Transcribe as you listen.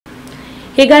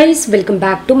Hey guys, welcome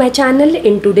back to my channel.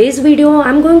 In today's video,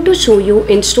 I'm going to show you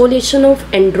installation of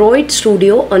Android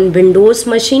Studio on Windows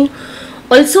machine.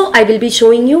 Also, I will be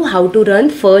showing you how to run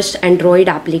first Android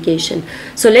application.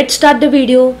 So let's start the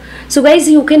video. So guys,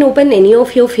 you can open any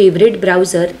of your favorite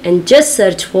browser and just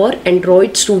search for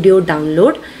Android Studio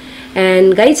download.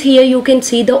 And guys, here you can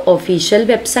see the official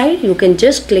website. You can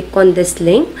just click on this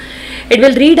link. It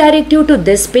will redirect you to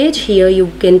this page. Here you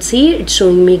can see it's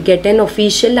showing me get an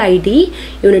official ID.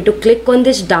 You need to click on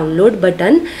this download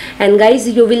button, and guys,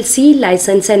 you will see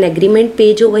license and agreement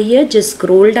page over here. Just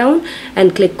scroll down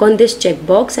and click on this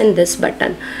checkbox and this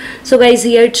button. So guys,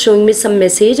 here it's showing me some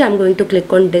message. I'm going to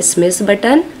click on dismiss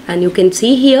button, and you can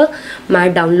see here my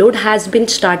download has been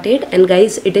started. And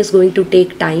guys, it is going to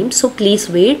take time, so please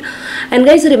wait. And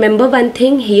guys, remember one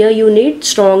thing, here you need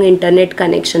strong internet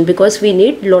connection because we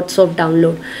need lots of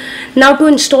download. Now to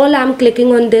install, I'm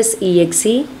clicking on this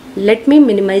exe. Let me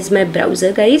minimize my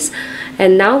browser guys,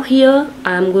 and now here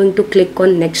I'm going to click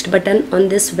on next button on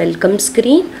this welcome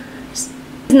screen.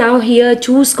 Now here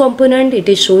choose component. It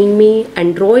is showing me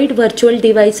Android virtual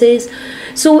devices.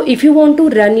 So if you want to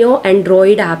run your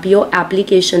Android app, your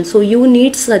application, so you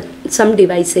need some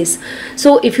devices.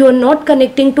 So if you are not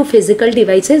connecting to physical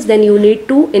devices, then you need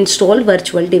to install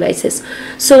virtual devices.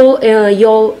 So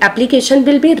your application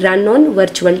will be run on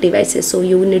virtual devices. So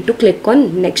you need to click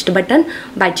on next button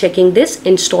by checking this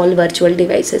install virtual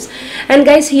devices. And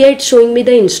guys, here it's showing me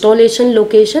the installation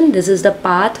location. This is the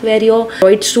path where your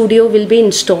Android Studio will be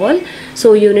installed.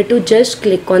 So you need to just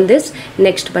click on this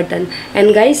next button.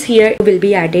 And guys, here will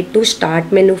be added to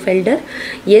start menu folder.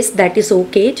 Yes, that is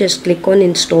okay. Just click on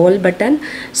install button.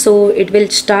 So it will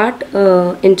start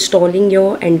installing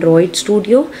your Android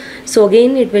Studio. So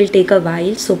again, it will take a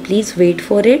while, so please wait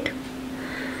for it.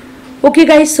 Okay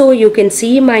guys, so you can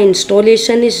see my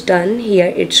installation is done.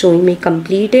 Here it's showing me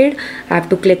completed. I have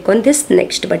to click on this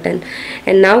next button,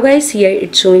 and now guys, here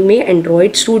it's showing me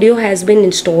Android Studio has been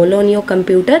installed on your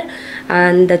computer,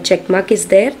 and the check mark is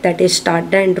there, that is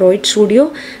start the Android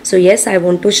Studio. So yes, I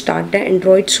want to start the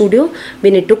Android Studio.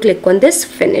 We need to click on this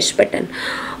finish button.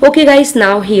 Okay guys,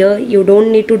 now here you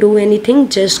don't need to do anything,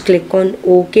 just click on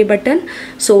OK button.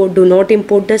 So do not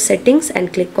import the settings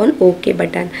and click on OK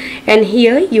button, and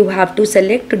here you have to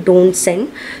select don't send.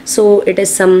 So it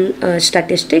is some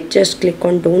statistic, just click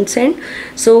on don't send.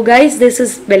 So guys, this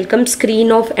is welcome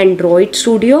screen of Android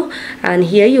Studio, and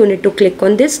here you need to click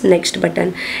on this next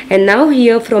button. And now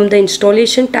here from the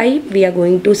installation type, we are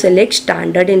going to select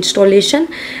standard installation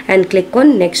and click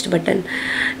on next button.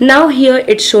 Now here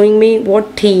it's showing me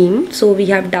what theme. So we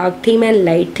have dark theme and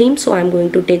light theme. So I'm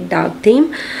going to take dark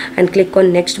theme and click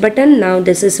on next button. Now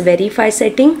this is verify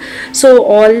setting. So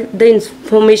all the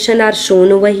information are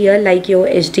shown over here, like your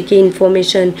SDK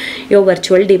information, your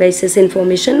virtual devices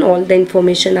information, all the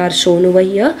information are shown over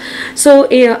here. So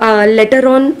later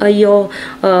on your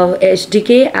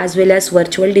SDK as well as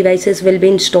virtual devices will be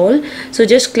installed. So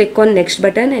just click on next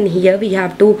button, and here we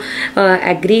have to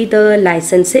agree the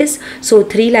licenses. So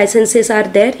 3 licenses are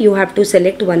there. You have to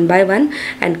select one by one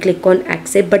and click on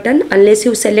accept button. Unless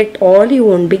you select all, you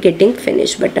won't be getting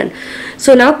finish button.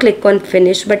 So now click on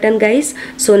finish button guys.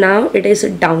 So now it is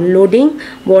downloading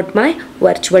what my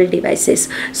virtual devices.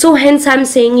 So hence I'm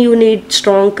saying you need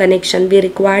strong connection. We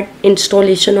require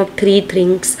installation of 3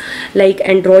 things, like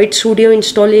Android Studio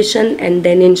installation, and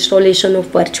then installation of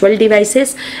virtual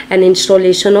devices, and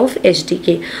installation of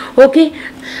SDK. Okay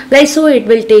guys, so it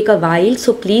will take a while,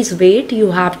 so please wait.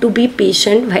 You have to be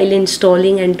patient while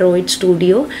installing Android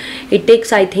Studio. It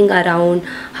takes, I think, around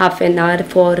half an hour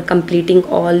for completing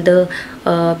all the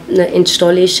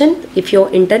installation. If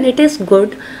your internet is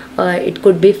good, it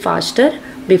could be faster.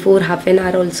 Before half an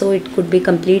hour also it could be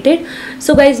completed.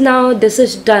 So guys, now this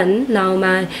is done. Now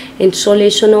my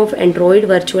installation of Android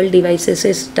virtual devices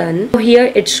is done.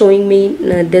 Here it's showing me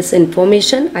this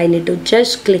information. I need to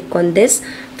just click on this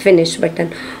finish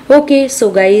button. Okay, so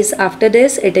guys, after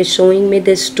this it is showing me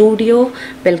this studio,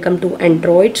 welcome to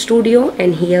Android Studio,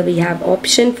 and here we have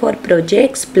option for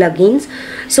projects, plugins.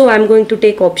 So I'm going to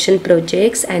take option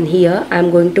projects, and here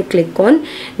I'm going to click on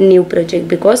new project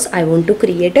because I want to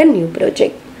create a new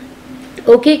project.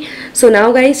 Okay, so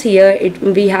now guys, here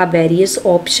we have various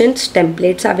options,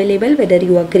 templates available, whether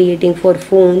you are creating for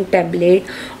phone, tablet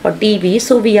or TV.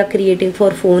 So we are creating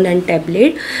for phone and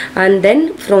tablet, and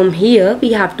then from here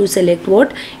we have to select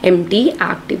what, empty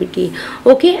activity.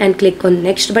 Okay, and click on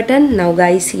next button. Now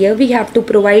guys, here we have to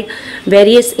provide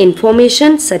various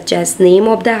information such as name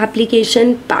of the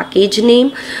application, package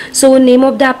name. So name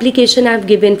of the application I've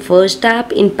given first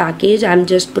app. In package I'm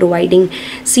just providing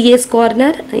CS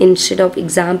Corner instead of of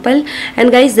example.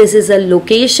 And guys, this is a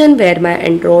location where my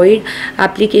Android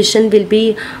application will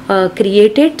be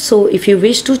created. So if you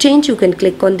wish to change, you can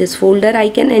click on this folder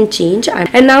icon and change.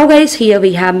 And now guys, here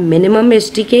we have minimum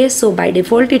SDK. So by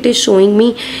default it is showing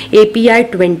me API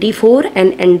 24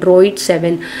 and Android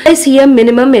 7. Guys, here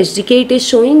minimum SDK it is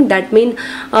showing, that means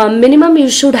minimum you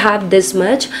should have this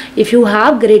much. If you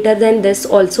have greater than this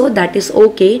also, that is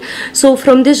okay. So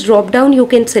from this drop down you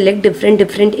can select different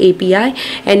API,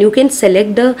 and you can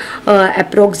select the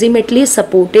approximately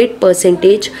supported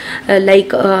percentage,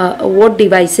 like what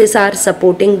devices are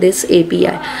supporting this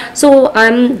API. So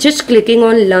I'm just clicking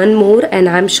on learn more, and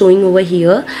I'm showing over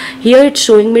here it's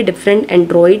showing me different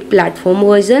Android platform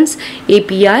versions,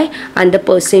 API, and the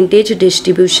percentage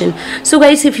distribution. So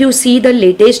guys, if you see the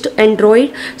latest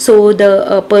Android, so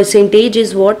the percentage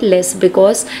is what, less,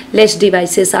 because less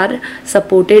devices are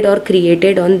supported or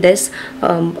created on this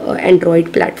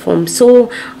Android platform. So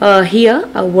here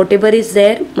whatever is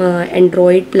there,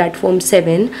 Android platform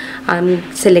 7,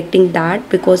 I'm selecting that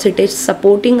because it is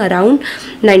supporting around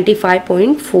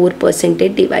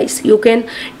 95.4% device. You can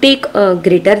take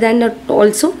greater than that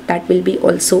also, that will be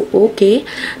also okay.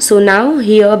 So now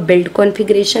here build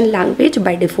configuration language,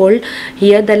 by default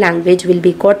here the language will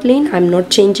be Kotlin. I'm not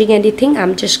changing anything,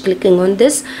 I'm just clicking on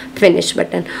this finish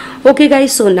button. Okay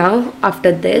guys, so now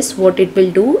after this what it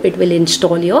will do, it will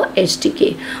install your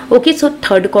SDK. Okay, so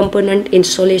third component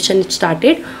installation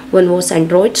started. One was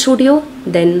Android Studio,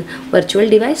 then virtual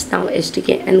device, now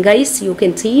SDK. And guys, you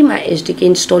can see my SDK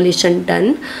installation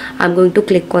done. I'm going to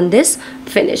click on this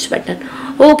finish button.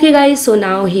 Okay guys, so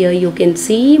now here you can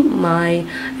see my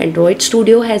Android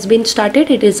Studio has been started.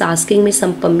 It is asking me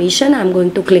some permission. I'm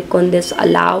going to click on this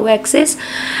allow access,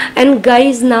 and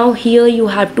guys, now here you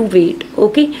have to wait.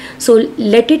 Okay, so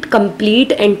let it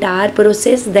complete entire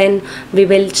process, then we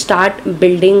will start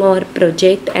building our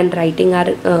project and writing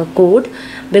our code,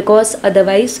 because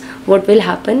otherwise what will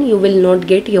happen, you will not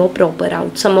get your proper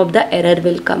out, some of the error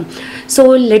will come. So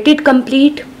let it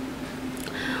complete.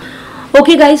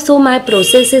 Okay guys, so my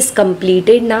process is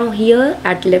completed. Now here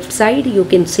at left side you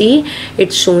can see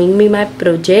it's showing me my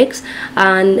projects,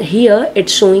 and here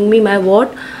it's showing me my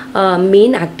what,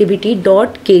 main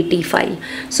activity.kt file.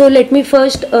 So let me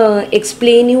first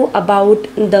explain you about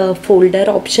the folder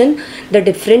option, the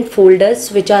different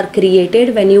folders which are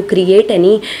created when you create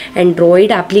any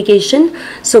Android application.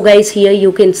 So guys, here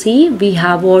you can see we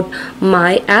have what,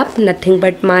 my app, nothing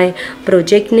but my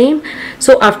project name.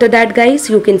 So after that guys,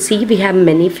 you can see we have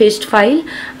manifest file,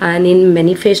 and in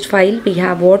manifest file we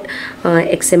have what,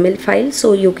 XML file.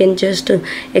 So you can just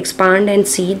expand and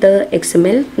see the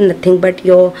XML, nothing but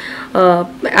your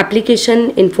application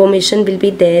information will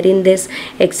be there in this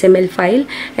XML file.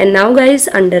 And now guys,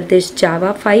 under this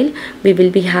Java file we will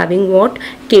be having what,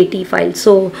 KT file.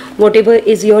 So whatever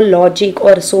is your logic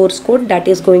or source code, that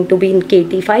is going to be in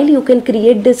KT file. You can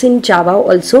create this in Java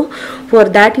also. For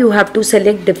that you have to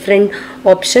select different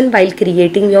option while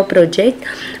creating your project.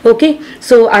 Okay,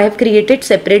 so I have created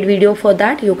separate video for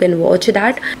that, you can watch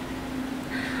that.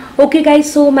 Okay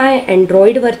guys, so my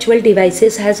Android virtual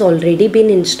devices has already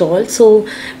been installed. So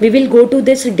we will go to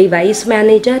this device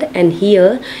manager, and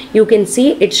here you can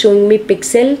see it's showing me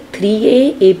Pixel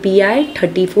 3a API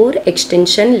 34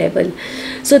 extension level.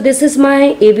 So this is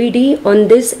my AVD. On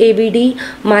this AVD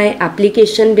my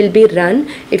application will be run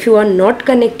if you are not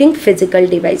connecting physical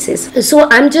devices. So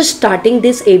I'm just starting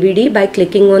this AVD by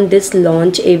clicking on this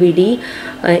launch AVD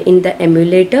in the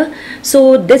emulator.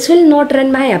 So this will not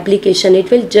run my application,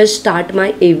 it will just start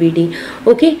my AVD.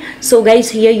 Okay, so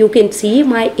guys, here you can see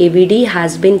my AVD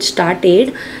has been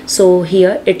started. So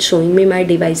here it's showing me my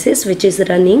devices which is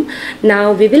running.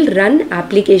 Now we will run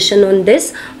application on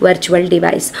this virtual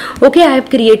device. Okay, I have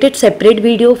created separate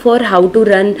video for how to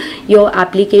run your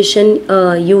application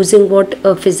using what,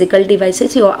 physical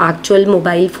devices, your actual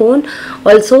mobile phone,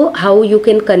 also how you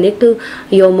can connect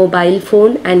your mobile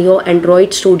phone and your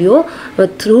Android Studio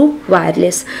through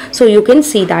wireless. So you can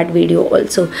see that video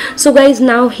also. So guys,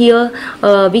 now here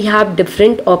we have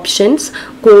different options: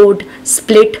 code,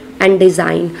 split, and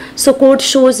design. So code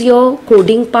shows your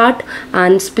coding part,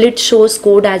 and split shows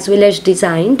code as well as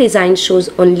design. Design shows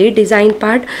only design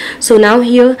part. So now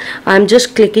here I'm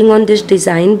just clicking on this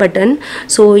design button.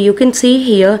 So you can see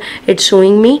here it's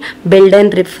showing me build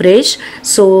and refresh.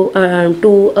 So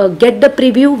to get the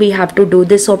preview we have to do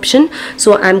this option.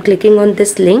 So I'm clicking on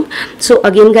this link. So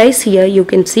again guys, here you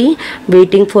can see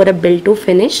waiting for a build to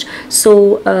finish.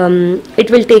 So it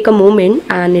will take a moment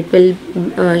and it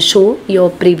will show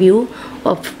your preview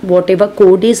of whatever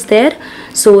code is there.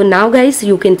 So now guys,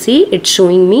 you can see it's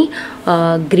showing me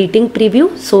greeting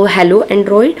preview. So hello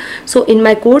Android. So in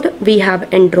my code we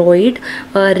have Android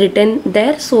written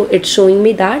there, so it's showing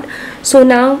me that. So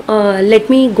now let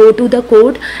me go to the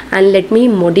code and let me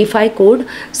modify code.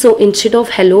 So instead of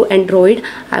hello Android,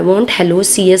 I want hello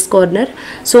CS corner.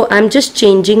 So I'm just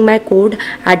changing my code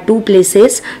at two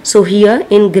places. So here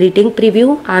in greeting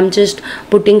preview I'm just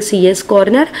putting CS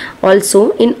corner,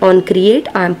 also in on create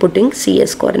I'm putting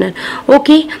CS corner.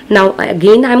 Okay, now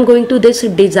again I'm going to this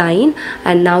design,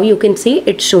 and now you can see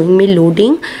it's showing me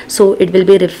loading. So it will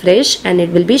be refreshed and it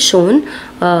will be shown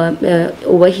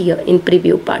over here in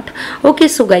preview part. Okay,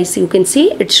 so guys, you can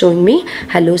see it's showing me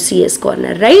hello CS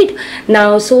corner right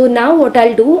now. So now what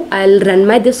I'll do, I'll run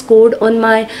my this code on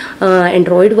my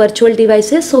Android virtual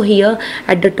devices. So here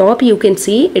at the top you can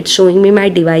see it's showing me my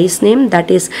device name,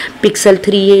 that is Pixel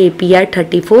 3a API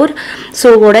 34.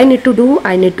 So what I need to do,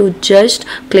 I need to just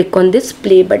click on this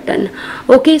play button.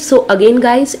 Okay, so again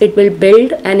guys, it will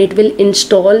build and it will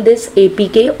install this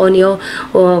APK on your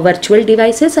virtual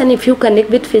devices, and if you connect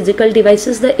with physical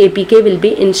devices, the APK will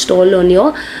be installed on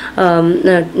your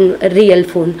real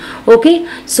phone. Okay,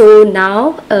 so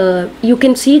now you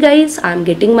can see guys, I'm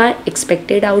getting my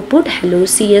expected output hello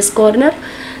CS corner.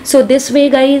 So this way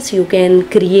guys, you can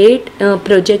create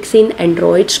projects in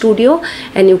Android Studio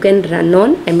and you can run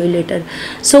on emulator.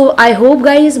 So I hope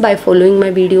guys, by following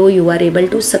my video you are able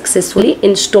to successfully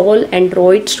install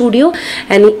Android Studio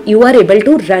and you are able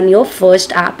to run your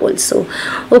first app also.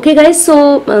 Okay guys,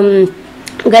 so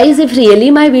guys, if really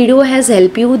my video has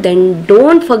helped you, then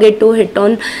don't forget to hit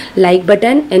on like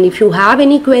button, and if you have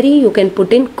any query you can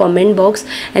put in comment box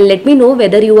and let me know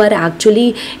whether you are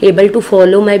actually able to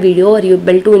follow my video or you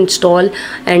able to install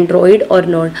Android or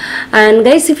not. And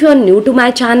guys, if you are new to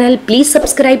my channel, please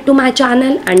subscribe to my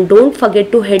channel and don't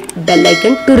forget to hit bell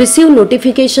icon to receive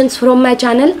notifications from my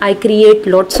channel. I create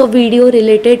lots of video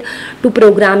related to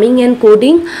programming and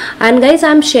coding, and guys,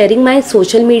 I'm sharing my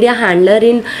social media handler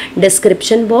in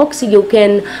description box. You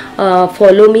can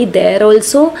follow me there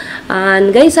also.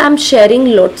 And guys, I'm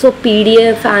sharing lots of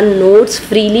PDF and notes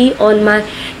freely on my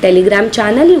Telegram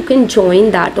channel. You can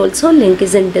join that also, link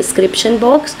is in description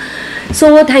box.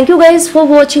 So thank you guys for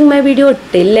watching my video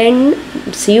till end.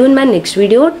 See you in my next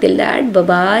video. Till that, bye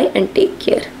bye and take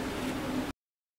care.